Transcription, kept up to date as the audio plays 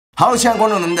Hello， 亲爱的观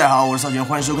众们，大家好，我是少泉，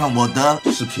欢迎收看我的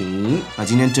视频。那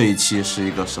今天这一期是一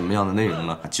个什么样的内容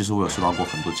呢？其实我有收到过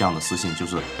很多这样的私信，就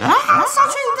是少泉，你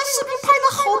的视频拍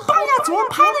的好棒呀，怎么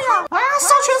拍的呀？少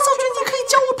泉，你可以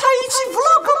教我拍一期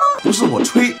vlog 吗？不是我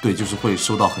吹，对，就是会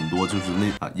收到很多，就是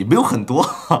也没有很多，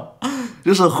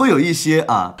就是会有一些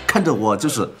看着我就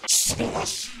是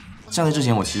像在之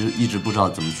前我其实一直不知道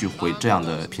怎么去回这样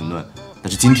的评论，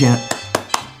但是今天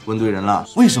问对人了。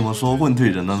为什么说问对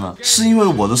人了呢？是因为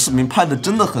我的视频拍的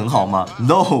真的很好吗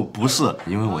 ？No， 不是，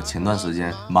因为我前段时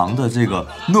间忙的这个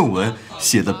论文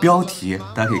写的标题，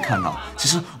大家可以看到，其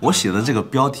实我写的这个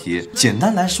标题，简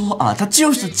单来说它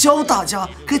就是教大家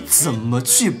该怎么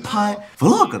去拍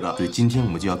vlog 的。所以今天我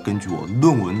们就要根据我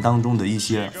论文当中的一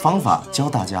些方法，教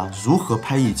大家如何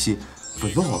拍一期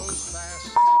vlog。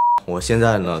我现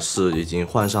在呢是已经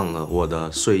换上了我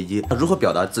的睡衣。如何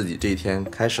表达自己这一天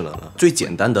开始了呢？最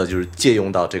简单的就是借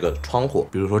用到这个窗户，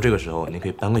比如说这个时候你可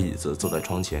以搬个椅子坐在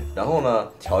窗前，然后呢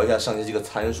调一下相机这个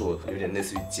参数，有点类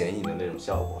似于剪影的那种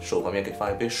效果。手旁边可以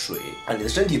放一杯水你的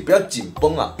身体不要紧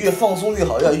绷越放松越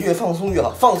好，要越放松越好，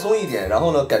放松一点，然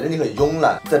后呢感觉你很慵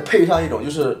懒，再配上一种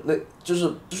就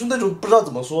是那种不知道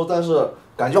怎么说，但是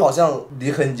感觉好像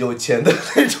你很有钱的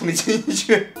那种心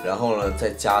绪，然后呢，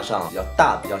再加上比较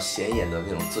大、比较显眼的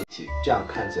那种字体，这样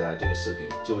看起来这个视频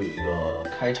就有一个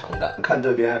开场感。看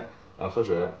这边喝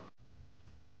水。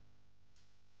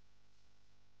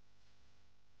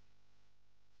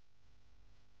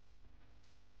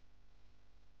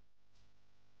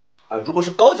如果是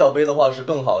高脚杯的话是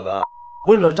更好的。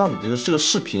为了让你这个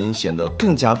视频显得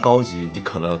更加高级，你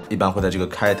可能一般会在这个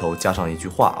开头加上一句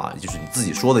话也就是你自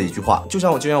己说的一句话。就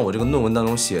像我这个论文当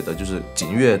中写的，就是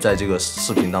景月在这个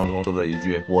视频当中说的一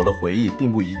句：“我的回忆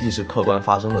并不一定是客观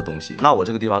发生的东西。”那我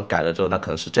这个地方改了之后，那可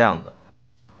能是这样的：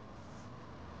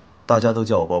大家都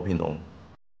叫我包皮农，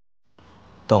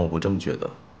但我不这么觉得。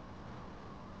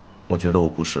我觉得我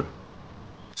不是。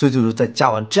所以就是在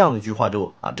加完这样的一句话之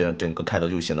后这样整个开头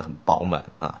就显得很饱满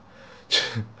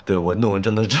对，我论文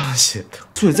真的是这样写的。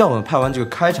所以在我们拍完这个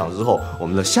开场之后，我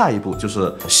们的下一步就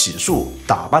是洗漱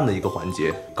打扮的一个环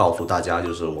节，告诉大家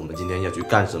就是我们今天要去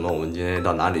干什么，我们今天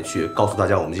到哪里去，告诉大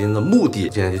家我们今天的目的。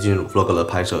现在就进入 vlog 的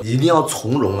拍摄，一定要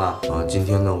从容今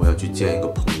天呢我要去见一个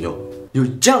朋友。有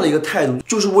这样的一个态度，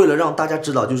就是为了让大家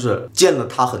知道，就是见了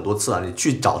他很多次你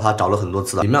去找他找了很多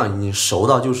次了，你们俩已经熟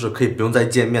到就是可以不用再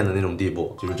见面的那种地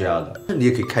步，就是这样的。你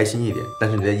也可以开心一点，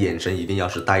但是你的眼神一定要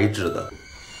是呆滞的。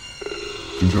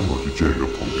今天我去见一个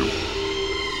朋友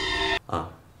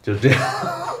就是这样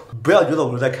不要觉得我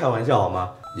们在开玩笑好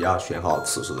吗？也要选好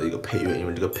此时的一个配乐，因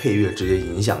为这个配乐直接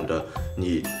影响着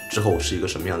你之后是一个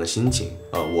什么样的心情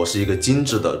我是一个精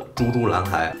致的猪猪男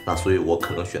孩，那所以我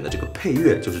可能选的这个配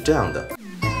乐就是这样的。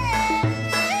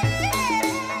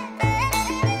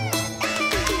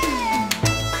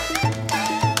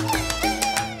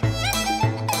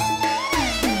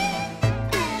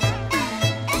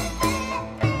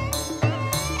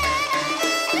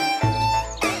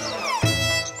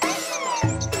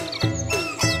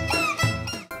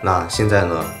那现在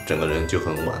呢，整个人就很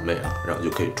完美然后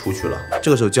就可以出去了。这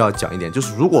个时候就要讲一点，就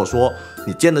是如果说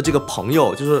你见的这个朋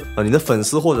友，就是你的粉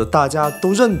丝或者大家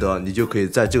都认得，你就可以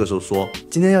在这个时候说，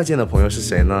今天要见的朋友是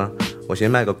谁呢？我先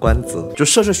卖个关子，就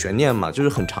设置悬念嘛，就是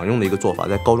很常用的一个做法，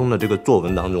在高中的这个作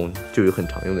文当中就有很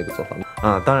常用的一个做法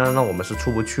当然呢，我们是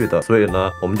出不去的，所以呢，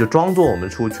我们就装作我们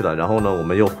出去了，然后呢，我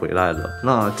们又回来了。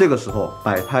那这个时候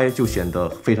摆拍就显得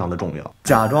非常的重要，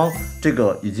假装这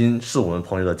个已经是我们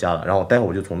朋友的家了，然后待会儿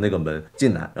我就从那个门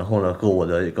进来，然后呢，和我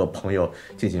的一个朋友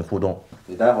进行互动。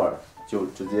你待会儿就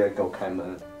直接给我开门，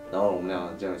然后我们俩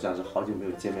这样像是好久没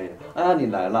有见面一样。你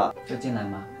来了，就进来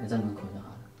吗？还在门口就好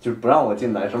了。就是不让我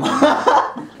进来是吗？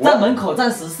在门口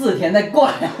站14天再过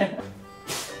来。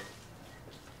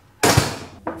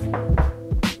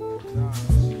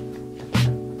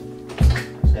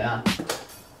谁啊？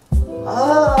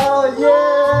耶！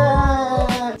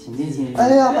请进，请进。哎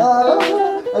呀，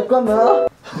关门啊！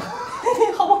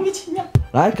好莫名其妙。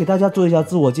来给大家做一下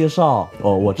自我介绍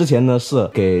我之前呢是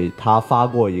给他发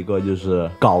过一个就是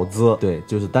稿子，对，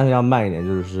就是但是要慢一点，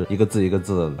就是一个字一个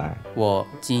字的来。我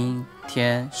今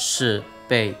天是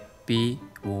被逼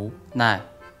无奈，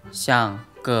像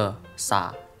个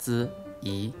傻子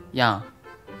一样，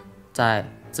在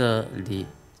这里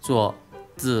做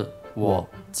自我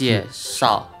介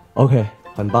绍。OK，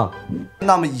 很棒。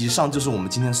那么以上就是我们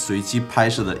今天随机拍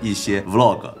摄的一些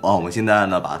vlog 我们现在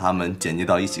呢把它们剪辑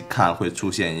到一起看，会出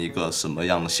现一个什么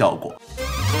样的效果。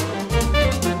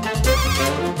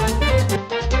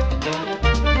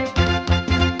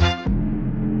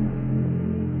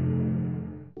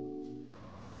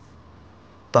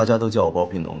大家都叫我包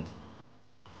皮农，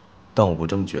但我不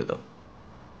这么觉得。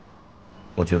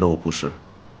我觉得我不是。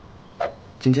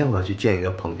今天我要去见一个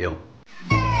朋友。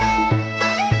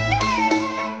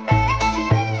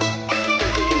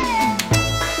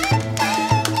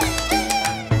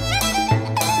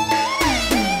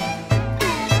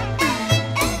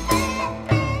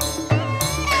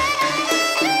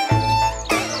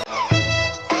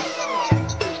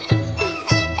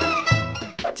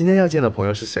今天要见的朋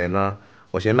友是谁呢？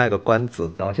我先卖个关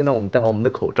子，然后现在我们戴好我们的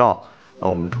口罩，然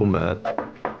后我们出门。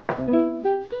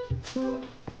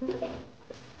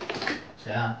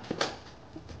谁啊？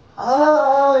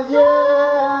啊耶！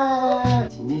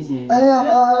请进，请。哎呀，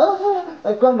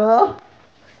关门啊！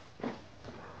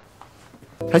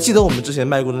还记得我们之前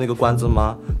卖过的那个关子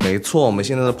吗？没错，我们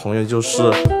现在的朋友就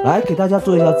是来给大家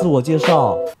做一下自我介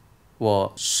绍。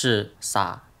我是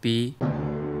傻逼。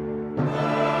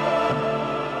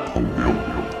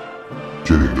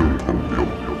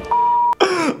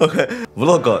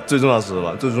OK，vlog 最重要是什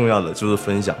么？最重要的就是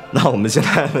分享。那我们现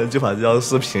在呢，就把这条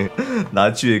视频拿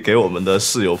去给我们的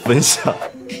室友分享。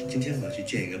今天我要去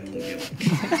见一个朋友。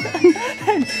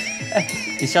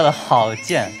你笑得好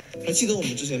贱。还记得我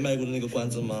们之前卖过的那个关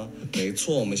子吗？没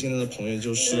错，我们现在的朋友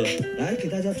就是来给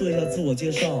大家做一下自我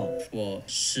介绍。我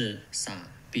是傻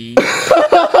逼。